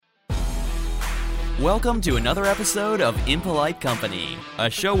Welcome to another episode of Impolite Company, a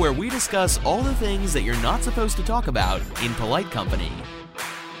show where we discuss all the things that you're not supposed to talk about in polite company.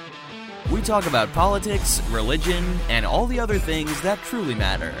 We talk about politics, religion, and all the other things that truly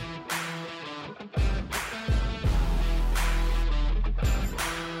matter.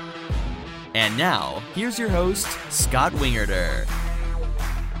 And now, here's your host, Scott Wingerter.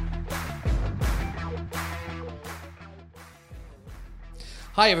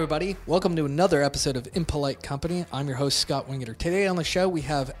 Hi, everybody. Welcome to another episode of Impolite Company. I'm your host, Scott Wingerter. Today on the show, we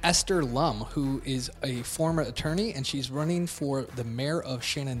have Esther Lum, who is a former attorney, and she's running for the mayor of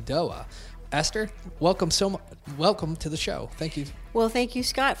Shenandoah. Esther, welcome to the show. Thank you. Well, thank you,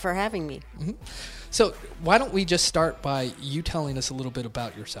 Scott, for having me. Mm-hmm. So why don't we just start by you telling us a little bit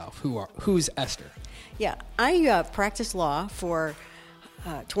about yourself. Who's Esther? Yeah, I practiced law for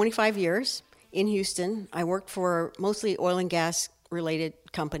 25 years in Houston. I worked for mostly oil and gas related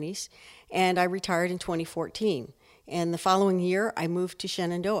companies, and I retired in 2014. And the following year, I moved to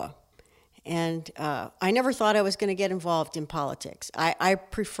Shenandoah. And I never thought I was going to get involved in politics. I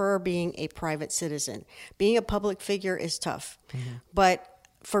prefer being a private citizen. Being a public figure is tough. Mm-hmm. But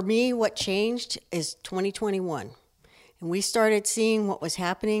for me, what changed is 2021. And we started seeing what was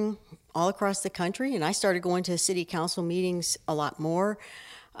happening all across the country, and I started going to city council meetings a lot more.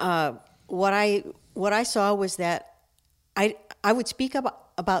 What I saw was that I would speak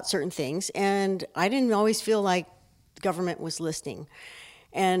about certain things, and I didn't always feel like government was listening.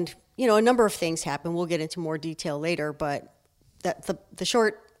 And, you know, a number of things happened. We'll get into more detail later, but the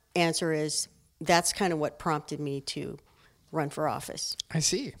short answer is that's kind of what prompted me to run for office. I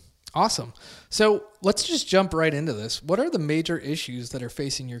see. Awesome. So let's just jump right into this. What are the major issues that are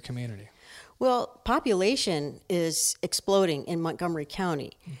facing your community? Well, population is exploding in Montgomery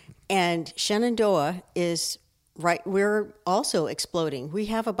County, and Shenandoah is right. We're also exploding. We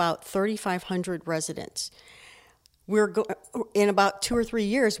have about 3,500 residents. In about 2 or 3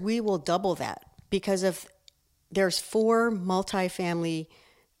 years, we will double that because there's 4 multifamily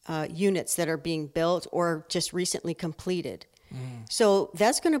units that are being built or just recently completed. So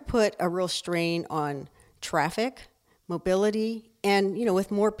that's going to put a real strain on traffic, mobility, and, you know,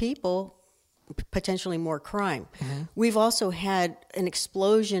 with more people, potentially more crime. Mm-hmm. We've also had an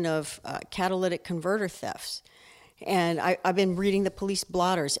explosion of catalytic converter thefts. And I've been reading the police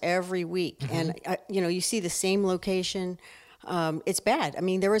blotters every week. Mm-hmm. And, you see the same location. It's bad. I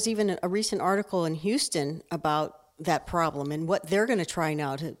mean, there was even a recent article in Houston about that problem and what they're going to try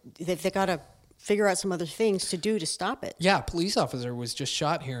now. They've got to figure out some other things to do to stop it. Yeah, a police officer was just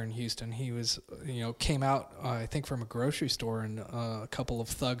shot here in Houston. He was, came out, I think, from a grocery store, and a couple of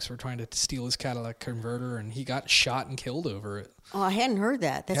thugs were trying to steal his catalytic converter, and he got shot and killed over it. Oh, I hadn't heard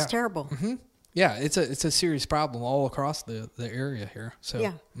that. That's terrible. Mm-hmm. Yeah, it's a serious problem all across the area here. So,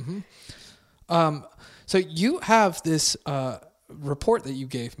 yeah. Mm-hmm. So you have this report that you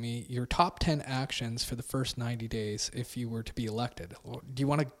gave me, your top 10 actions for the first 90 days if you were to be elected. Do you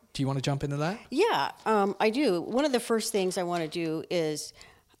want to jump into that? Yeah, I do. One of the first things I want to do is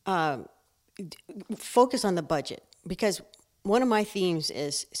focus on the budget, because one of my themes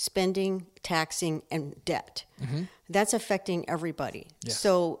is spending, taxing, and debt. Mm-hmm. That's affecting everybody. Yes.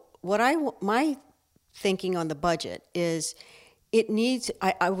 So my thinking on the budget is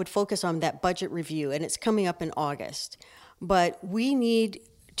I would focus on that budget review, and it's coming up in August. But we need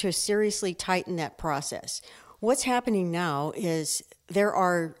to seriously tighten that process. What's happening now is there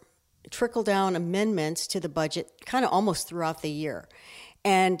are trickle-down amendments to the budget kind of almost throughout the year.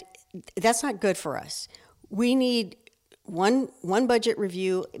 And that's not good for us. We need one budget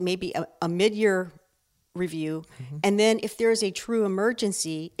review, maybe a mid-year review, mm-hmm. and then if there's a true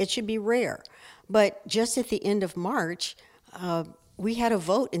emergency, it should be rare. But just at the end of March, we had a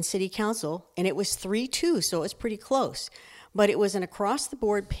vote in City Council, and it was 3-2, so it was pretty close. But it was an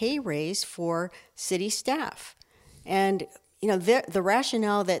across-the-board pay raise for city staff. And, the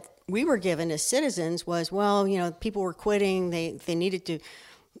rationale that we were given as citizens was, well, people were quitting, they needed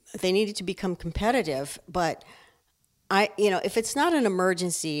to become competitive. But if it's not an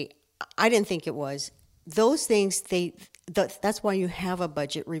emergency, I didn't think it was. Those things, that's why you have a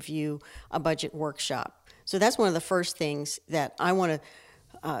budget review, a budget workshop. So that's one of the first things that I want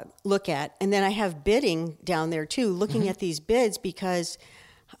to look at. And then I have bidding down there too, looking mm-hmm. at these bids, because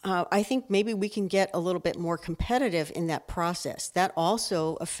I think maybe we can get a little bit more competitive in that process. That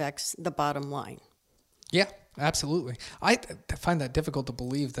also affects the bottom line. Yeah, absolutely. I find that difficult to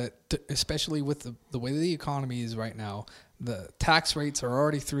believe that, especially with the way the economy is right now, the tax rates are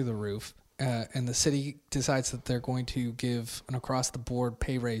already through the roof. And the city decides that they're going to give an across-the-board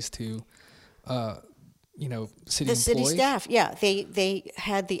pay raise to city the city employees? staff. Yeah, they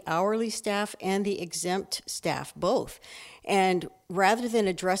had the hourly staff and the exempt staff both. And rather than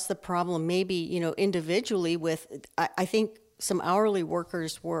address the problem maybe, individually with, I think some hourly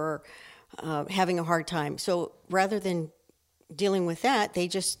workers were having a hard time. So rather than dealing with that, they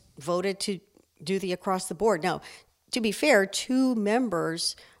just voted to do the across the board. Now, to be fair, 2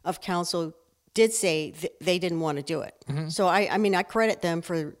 members of council did say they didn't want to do it. So I credit them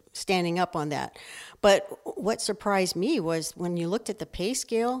for standing up on that. But what surprised me was when you looked at the pay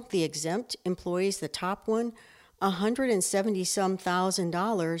scale, the exempt employees, the top one, $170-some thousand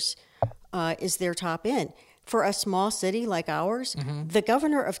is their top end. For a small city like ours, the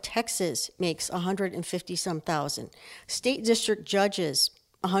governor of Texas makes $150-some thousand. State district judges,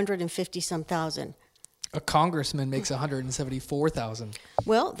 $150-some thousand. A congressman makes $174,000.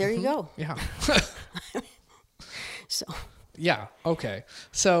 Well, there you go. Yeah. So. Yeah. Okay.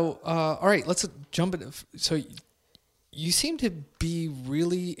 So, all right, let's jump in. So you seem to be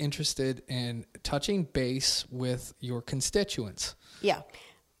really interested in touching base with your constituents. Yeah.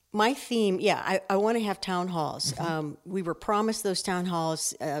 My theme, I want to have town halls. We were promised those town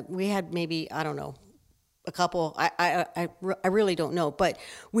halls. We had maybe, I don't know, a couple. I really don't know, but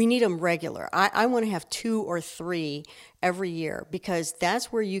we need them regular. I want to have 2 or 3 every year because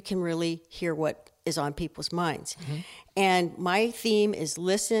that's where you can really hear what is on people's minds. And my theme is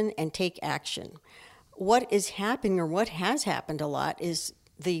listen and take action. What is happening, or what has happened a lot, is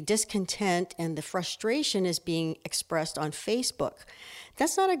the discontent and the frustration is being expressed on Facebook.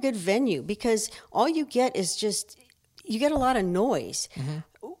 That's not a good venue because all you get is you get a lot of noise.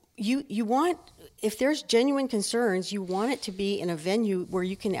 You want, if there's genuine concerns, you want it to be in a venue where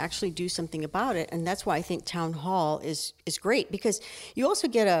you can actually do something about it. And that's why I think town hall is great, because you also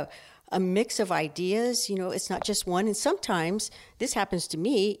get a mix of ideas. It's not just one. And sometimes this happens to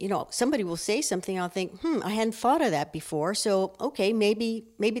me, somebody will say something, I'll think, I hadn't thought of that before. So, okay, maybe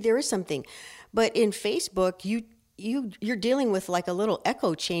there is something. But in Facebook, you're dealing with like a little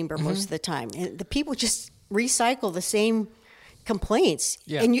echo chamber most of the time. And the people just recycle the same complaints,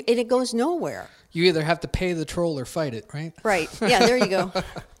 and it goes nowhere. You either have to pay the troll or fight it, right? Right. Yeah, there you go.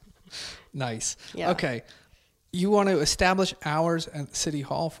 Nice. Yeah. Okay. You want to establish hours at City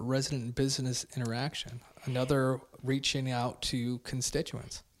Hall for resident and business interaction, another reaching out to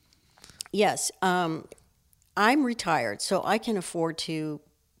constituents. Yes. I'm retired, so I can afford to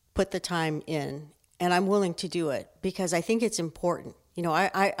put the time in, and I'm willing to do it because I think it's important.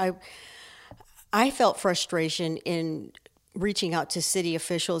 I felt frustration in reaching out to city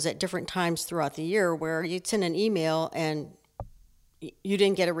officials at different times throughout the year where you'd send an email and you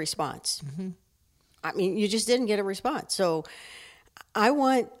didn't get a response. You just didn't get a response. So I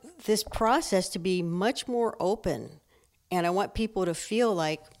want this process to be much more open, and I want people to feel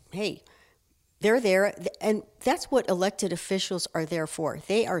like, hey, they're there, and that's what elected officials are there for.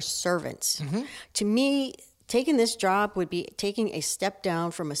 They are servants. To me, taking this job would be taking a step down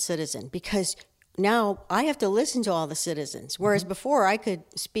from a citizen, because now I have to listen to all the citizens, whereas before I could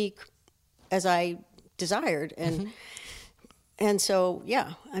speak as I desired. And so,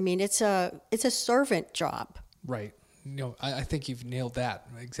 it's a servant job. Right. I think you've nailed that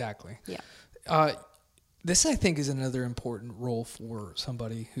exactly. Yeah. This, I think, is another important role for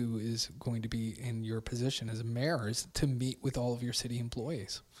somebody who is going to be in your position as a mayor, is to meet with all of your city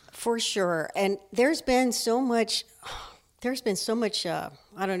employees. For sure. And there's been so much,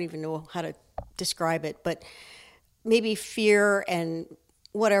 I don't even know how to describe it, but maybe fear and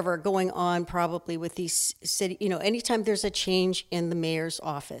whatever going on probably with these city, anytime there's a change in the mayor's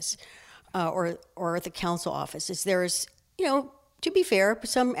office or the council office, there's, to be fair,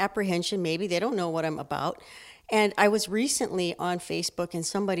 some apprehension, maybe they don't know what I'm about. And I was recently on Facebook and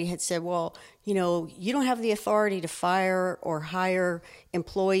somebody had said, well, you don't have the authority to fire or hire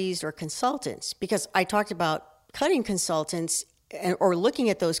employees or consultants, because I talked about cutting consultants or looking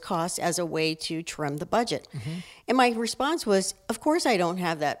at those costs as a way to trim the budget. And my response was, of course I don't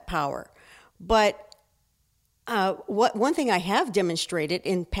have that power. But one thing I have demonstrated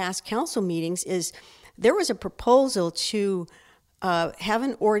in past council meetings is there was a proposal to have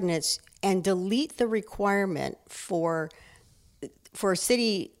an ordinance and delete the requirement for the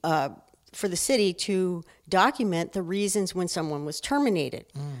city to document the reasons when someone was terminated.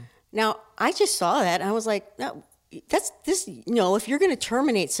 Now, I just saw that and I was like, no, if you're going to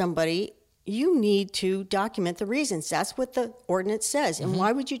terminate somebody, you need to document the reasons. That's what the ordinance says. And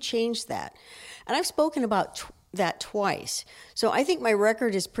why would you change that? And I've spoken about that twice. So I think my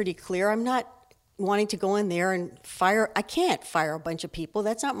record is pretty clear. I'm not wanting to go in there and fire. I can't fire a bunch of people.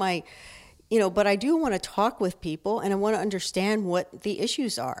 That's not my, but I do want to talk with people and I want to understand what the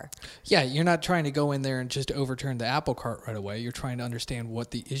issues are. Yeah, you're not trying to go in there and just overturn the apple cart right away. You're trying to understand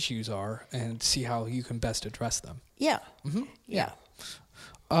what the issues are and see how you can best address them. Yeah. Mm-hmm. Yeah.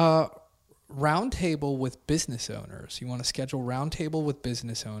 Roundtable with business owners. You want to schedule roundtable with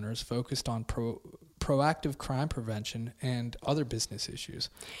business owners focused on proactive crime prevention and other business issues.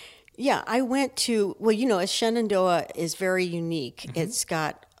 Yeah, I went to, as Shenandoah is very unique. Mm-hmm. It's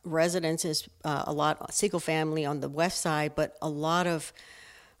got residences, a lot, single family on the west side, but a lot of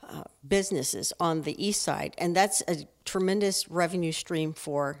businesses on the east side. And that's a tremendous revenue stream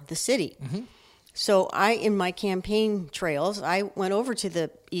for the city. Mm-hmm. So in my campaign trails, I went over to the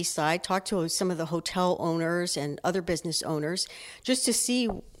east side, talked to some of the hotel owners and other business owners just to see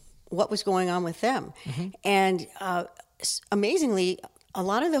what was going on with them. Mm-hmm. And amazingly, a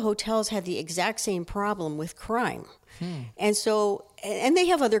lot of the hotels had the exact same problem with crime. And so, and they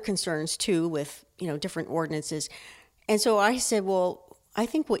have other concerns too with, different ordinances. And so I said, well, I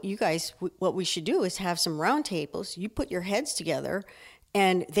think what we should do is have some roundtables. You put your heads together.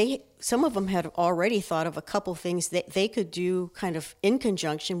 And some of them had already thought of a couple things that they could do kind of in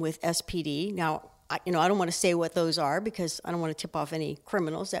conjunction with SPD. Now, I don't want to say what those are because I don't want to tip off any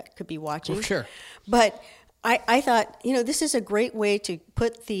criminals that could be watching. Oh, sure. But I thought, this is a great way to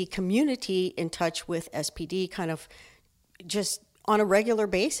put the community in touch with SPD kind of just on a regular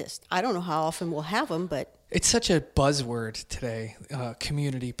basis. I don't know how often we'll have them, but... It's such a buzzword today,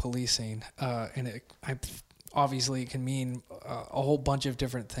 community policing, and obviously it can mean a whole bunch of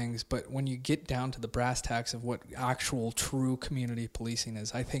different things, but when you get down to the brass tacks of what actual true community policing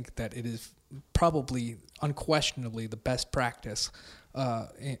is, I think that it is probably unquestionably the best practice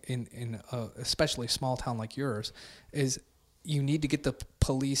in especially a small town like yours, is you need to get the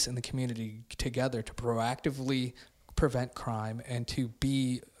police and the community together to proactively prevent crime and to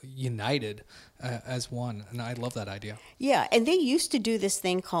be united as one. And I love that idea. Yeah, and they used to do this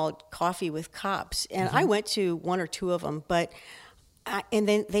thing called Coffee with Cops, and I went to one or two of them, and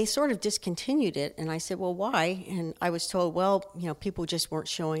then they sort of discontinued it, and I said, well, why? And I was told, well, people just weren't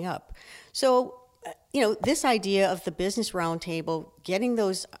showing up. So, this idea of the business roundtable, getting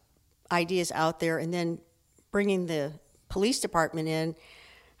those ideas out there and then bringing the police department in,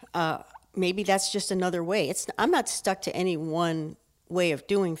 maybe that's just another way. I'm not stuck to any one way of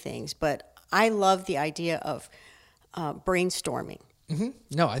doing things, but I love the idea of brainstorming. Mm-hmm.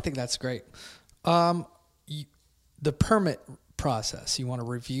 No, I think that's great. The permit process. You want to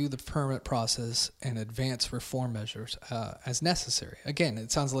review the permit process and advance reform measures as necessary. Again,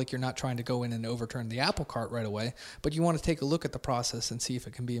 it sounds like you're not trying to go in and overturn the apple cart right away, but you want to take a look at the process and see if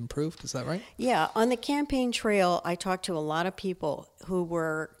it can be improved. Is that right? Yeah. On the campaign trail, I talked to a lot of people who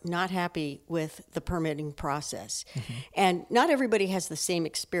were not happy with the permitting process. Mm-hmm. And not everybody has the same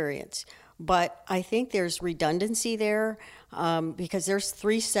experience. But I think there's redundancy there because there's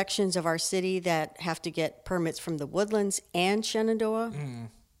 3 sections of our city that have to get permits from the Woodlands and Shenandoah.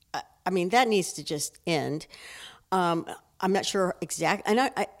 I mean, that needs to just end. I'm not sure exactly.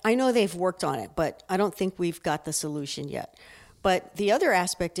 And I know they've worked on it, but I don't think we've got the solution yet. But the other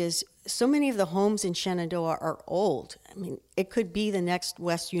aspect is so many of the homes in Shenandoah are old. I mean, it could be the next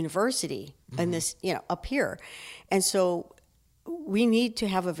West University in this, up here. And so we need to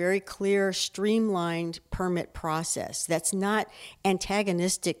have a very clear, streamlined permit process that's not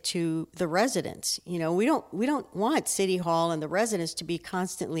antagonistic to the residents. We don't want City Hall and the residents to be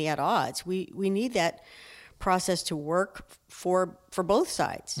constantly at odds. We need that process to work for both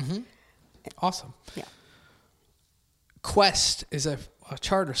sides. Mm-hmm. Awesome. Yeah. Quest is a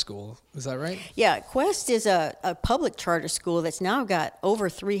charter school. Is that right? Yeah, Quest is a public charter school that's now got over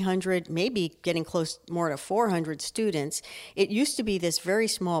 300, maybe getting close more to 400 students. It used to be this very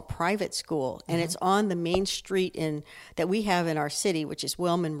small private school, and it's on the main street that we have in our city, which is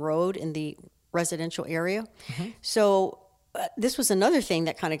Wellman Road in the residential area. Mm-hmm. So this was another thing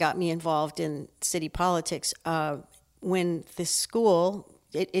that kind of got me involved in city politics. When this school,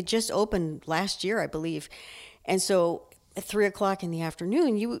 it just opened last year, I believe, and so at 3:00 in the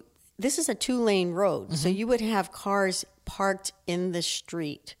afternoon, this is a 2-lane road. So you would have cars parked in the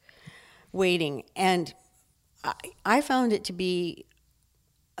street waiting. And I found it to be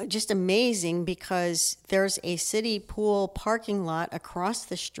just amazing because there's a city pool parking lot across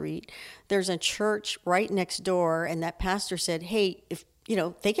the street. There's a church right next door. And that pastor said, hey, if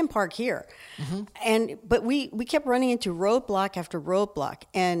they can park here. But we kept running into roadblock after roadblock.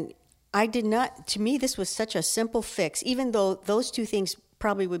 And to me, this was such a simple fix, even though those 2 things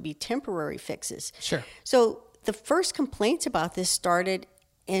probably would be temporary fixes. Sure. So the first complaints about this started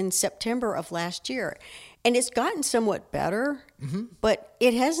in September of last year. And it's gotten somewhat better, but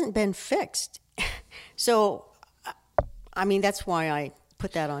it hasn't been fixed. So, I mean, that's why I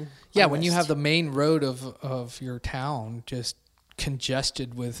put that on. Yeah, when you have the main road of your town just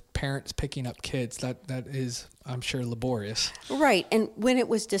congested with parents picking up kids, that is, I'm sure, laborious. Right. And when it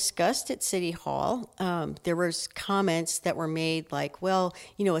was discussed at City Hall, there was comments that were made like, well,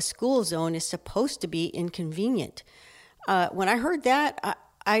 you know, a school zone is supposed to be inconvenient. When I heard that,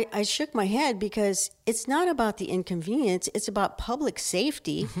 I shook my head, because it's not about the inconvenience. It's about public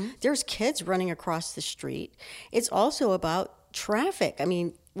safety. There's kids running across the street. It's also about traffic. I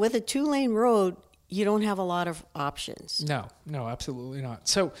mean, with a 2-lane road, you don't have a lot of options. No, absolutely not.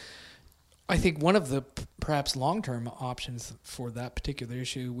 So I think one of the perhaps long-term options for that particular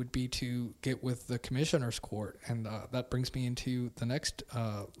issue would be to get with the Commissioner's Court. And that brings me into the next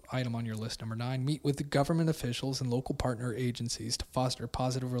item on your list, number 9, meet with the government officials and local partner agencies to foster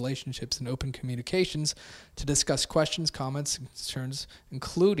positive relationships and open communications to discuss questions, comments, and concerns,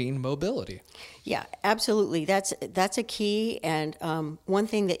 including mobility. Yeah, absolutely. That's a key. And one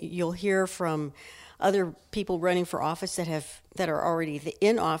thing that you'll hear from other people running for office that are already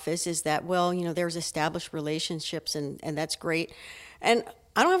in office is that, well, you know, there's established relationships, and that's great. And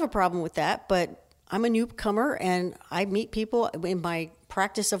I don't have a problem with that, but I'm a newcomer, and I meet people in my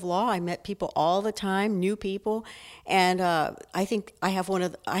practice of law. I met people all the time, new people, and I think I have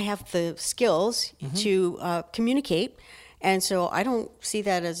the skills to communicate, and so I don't see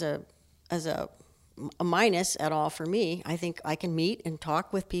that as a minus at all for me. I think I can meet and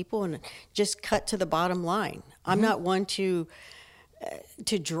talk with people and just cut to the bottom line. I'm not one to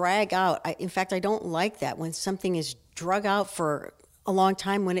drag out. In fact, I don't like that when something is drug out for a long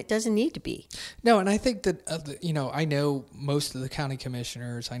time when it doesn't need to be. No, and I think that, you know, I know most of the county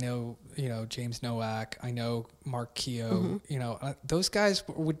commissioners. I know, you know, James Nowak. I know Mark Keogh. You know, those guys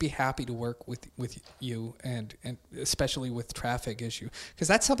would be happy to work with you, and especially with traffic issue, because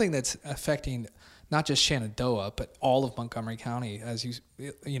that's something that's affecting not just Shenandoah, but all of Montgomery County. As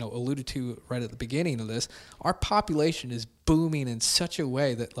you know, alluded to right at the beginning of this, our population is booming in such a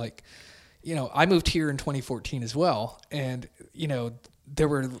way that, like, you know, I moved here in 2014 as well, and, you know,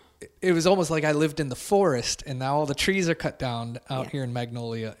 it was almost like I lived in the forest, and now all the trees are cut down out here in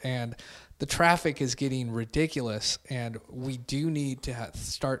Magnolia, and the traffic is getting ridiculous, and we do need to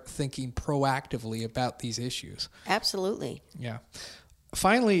start thinking proactively about these issues. Absolutely. Yeah.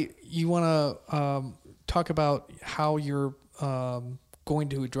 Finally, you want to talk about how you're going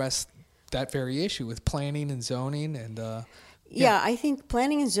to address that very issue with planning and zoning and... Yeah, I think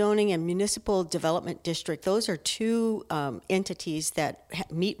planning and zoning and municipal development district, those are two entities that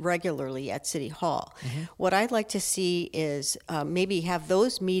meet regularly at City Hall. What I'd like to see is maybe have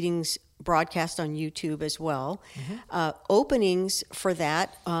those meetings broadcast on YouTube as well. Openings for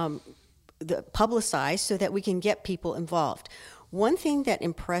that publicized so that we can get people involved. One thing that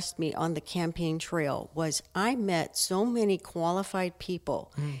impressed me on the campaign trail was I met so many qualified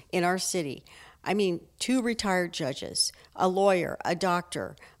people in our city. I mean, 2 retired judges, a lawyer, a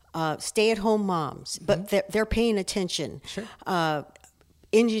doctor, stay-at-home moms, but they're paying attention. Sure.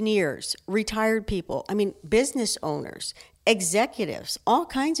 Engineers, retired people, I mean, business owners, executives, all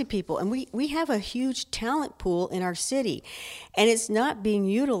kinds of people. And we have a huge talent pool in our city, and it's not being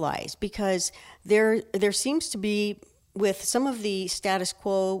utilized because there seems to be, with some of the status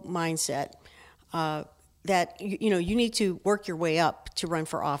quo mindset, that you need to work your way up to run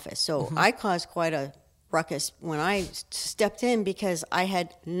for office. So I caused quite a ruckus when I stepped in because I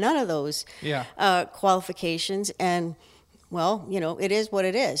had none of those qualifications, and well, you know, it is what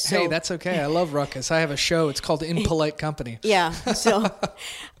it is. So, hey, that's okay. I love ruckus. I have a show. It's called Impolite Company. Yeah. So,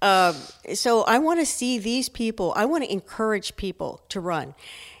 so I want to see these people. I want to encourage people to run,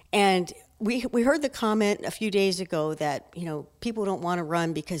 and we heard the comment a few days ago that, you know, people don't want to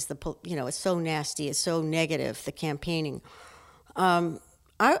run because it's so nasty, it's so negative, the campaigning.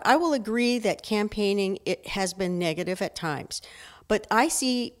 I will agree that campaigning, it has been negative at times, but I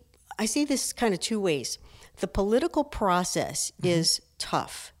see this kind of 2 ways. The political process is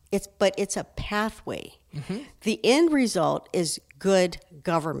tough. But it's a pathway. The end result is good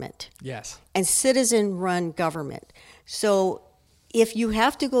government. Yes. And citizen-run government. So if you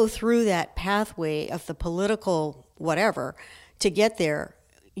have to go through that pathway of the political whatever to get there,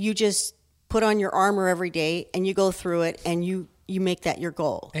 you just put on your armor every day and you go through it and you make that your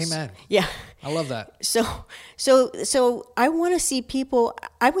goal. Amen. Yeah. I love that. So I want to see people,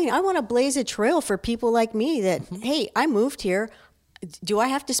 I want to blaze a trail for people like me that, hey, I moved here. Do I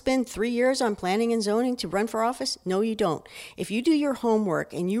have to spend 3 years on planning and zoning to run for office? No, you don't. If you do your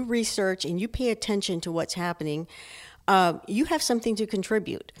homework and you research and you pay attention to what's happening, you have something to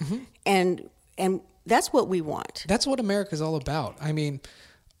contribute. And that's what we want. That's what America's all about. I mean,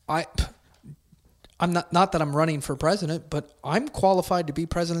 I'm not that I'm running for president, but I'm qualified to be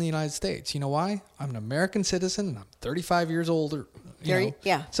president of the United States. You know why? I'm an American citizen, and I'm 35 years older.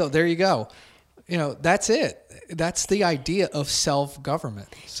 Yeah. So there you go. That's it. That's the idea of self-government.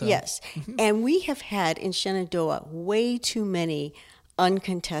 So. Yes. And we have had in Shenandoah way too many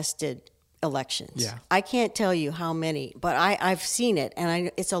uncontested elections. Yeah. I can't tell you how many, but I've seen it,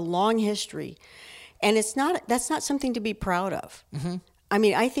 and it's a long history. And that's not something to be proud of. Mm-hmm. I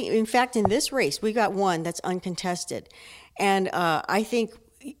mean, I think, in fact, in this race, we got one that's uncontested. And I think,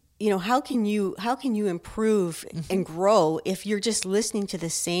 how can you improve and grow if you're just listening to the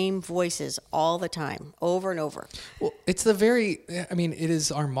same voices all the time, over and over? Well, it's it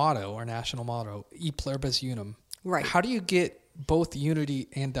is our motto, our national motto, E pluribus unum. Right. How do you get both unity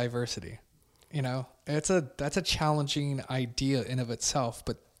and diversity? That's a challenging idea in of itself,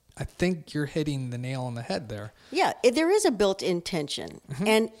 but I think you're hitting the nail on the head there. Yeah, there is a built-in tension,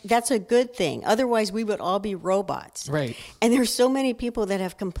 and that's a good thing. Otherwise, we would all be robots. Right. And there's so many people that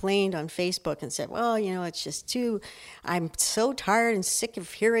have complained on Facebook and said, well, it's just I'm so tired and sick of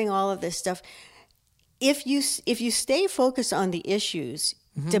hearing all of this stuff. If you stay focused on the issues,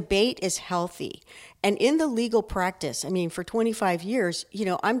 debate is healthy. And in the legal practice, for 25 years,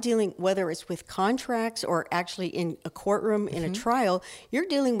 I'm dealing, whether it's with contracts or actually in a courtroom, in a trial, you're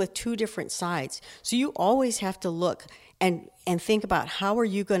dealing with two different sides. So you always have to look and think about how are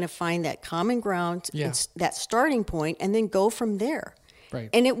you going to find that common ground, that starting point, and then go from there. Right.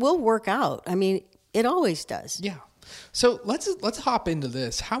 And it will work out. It always does. Yeah. So let's hop into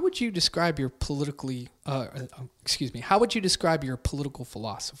this. How would you describe your how would you describe your political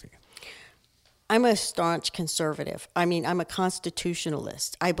philosophy? I'm a staunch conservative. I'm a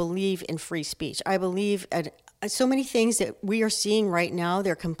constitutionalist. I believe in free speech. I believe so many things that we are seeing right now,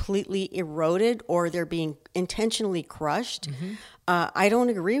 they're completely eroded or they're being intentionally crushed. I don't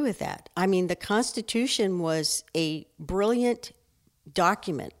agree with that. The Constitution was a brilliant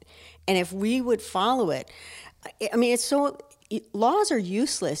document. And if we would follow it, laws are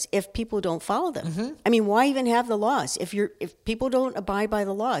useless if people don't follow them. Why even have the laws if people don't abide by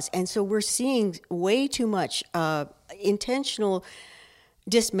the laws? And so we're seeing way too much intentional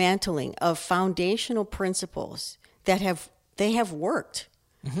dismantling of foundational principles that have worked.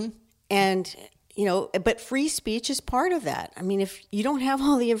 And but free speech is part of that. If you don't have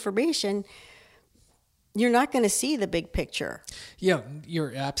all the information, you're not going to see the big picture. Yeah,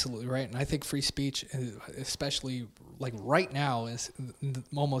 you're absolutely right. And I think free speech, especially like right now, is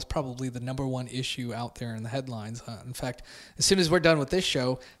almost probably the number one issue out there in the headlines. In fact, as soon as we're done with this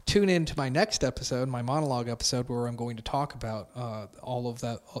show, tune in to my next episode, my monologue episode, where I'm going to talk about all of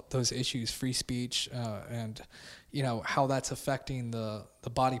those issues, free speech, and how that's affecting the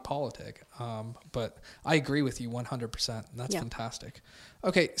body politic. But I agree with you 100%. That's fantastic.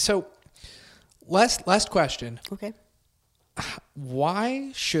 Okay, so last question. Okay.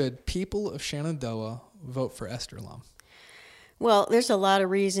 Why should people of Shenandoah vote for Esther Lum? Well, there's a lot of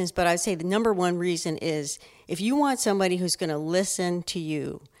reasons, but I'd say the number one reason is if you want somebody who's going to listen to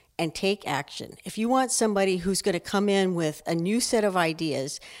you and take action, if you want somebody who's going to come in with a new set of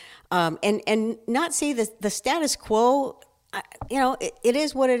ideas, and not say the status quo, it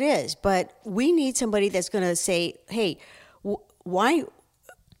is what it is, but we need somebody that's going to say, hey, why,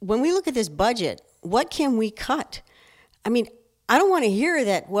 when we look at this budget, what can we cut? I don't want to hear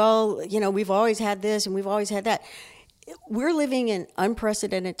that, we've always had this and we've always had that. We're living in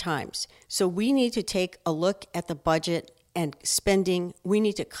unprecedented times. So we need to take a look at the budget and spending. We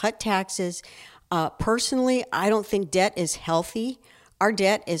need to cut taxes. Personally, I don't think debt is healthy. Our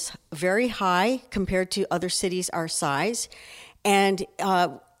debt is very high compared to other cities our size. And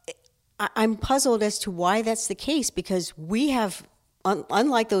I'm puzzled as to why that's the case, because we have,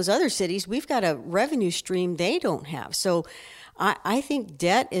 unlike those other cities, we've got a revenue stream they don't have. So I think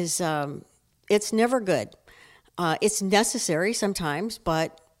debt is, it's never good. It's necessary sometimes,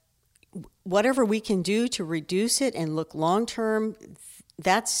 but whatever we can do to reduce it and look long-term,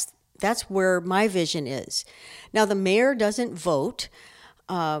 that's where my vision is. Now, the mayor doesn't vote,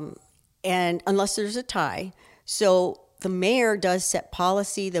 and unless there's a tie. So the mayor does set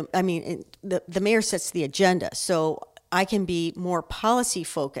policy. The mayor sets the agenda. So I can be more policy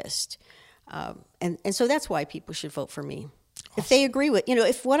focused. And so that's why people should vote for me. Awesome. If they agree with,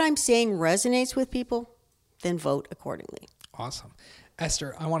 if what I'm saying resonates with people, then vote accordingly. Awesome.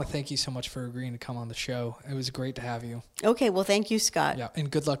 Esther, I want to thank you so much for agreeing to come on the show. It was great to have you. Okay, well, thank you, Scott. Yeah, and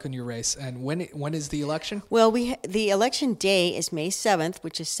good luck on your race. And when is the election? Well, the election day is May 7th,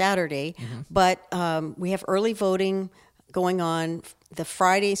 which is Saturday, but we have early voting going on the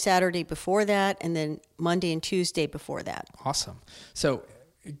Friday, Saturday before that, and then Monday and Tuesday before that. Awesome. So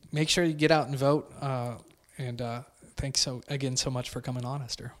make sure you get out and vote. And thanks again so much for coming on,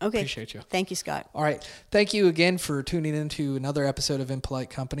 Esther. Okay. Appreciate you. Thank you, Scott. All right. Thank you again for tuning in to another episode of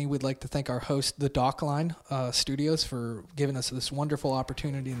Impolite Company. We'd like to thank our host, the Dockline Studios, for giving us this wonderful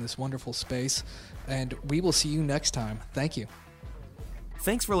opportunity in this wonderful space. And we will see you next time. Thank you.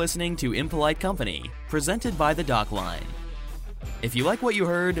 Thanks for listening to Impolite Company, presented by the Dockline. If you like what you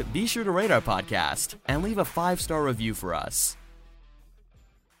heard, be sure to rate our podcast and leave a 5-star review for us.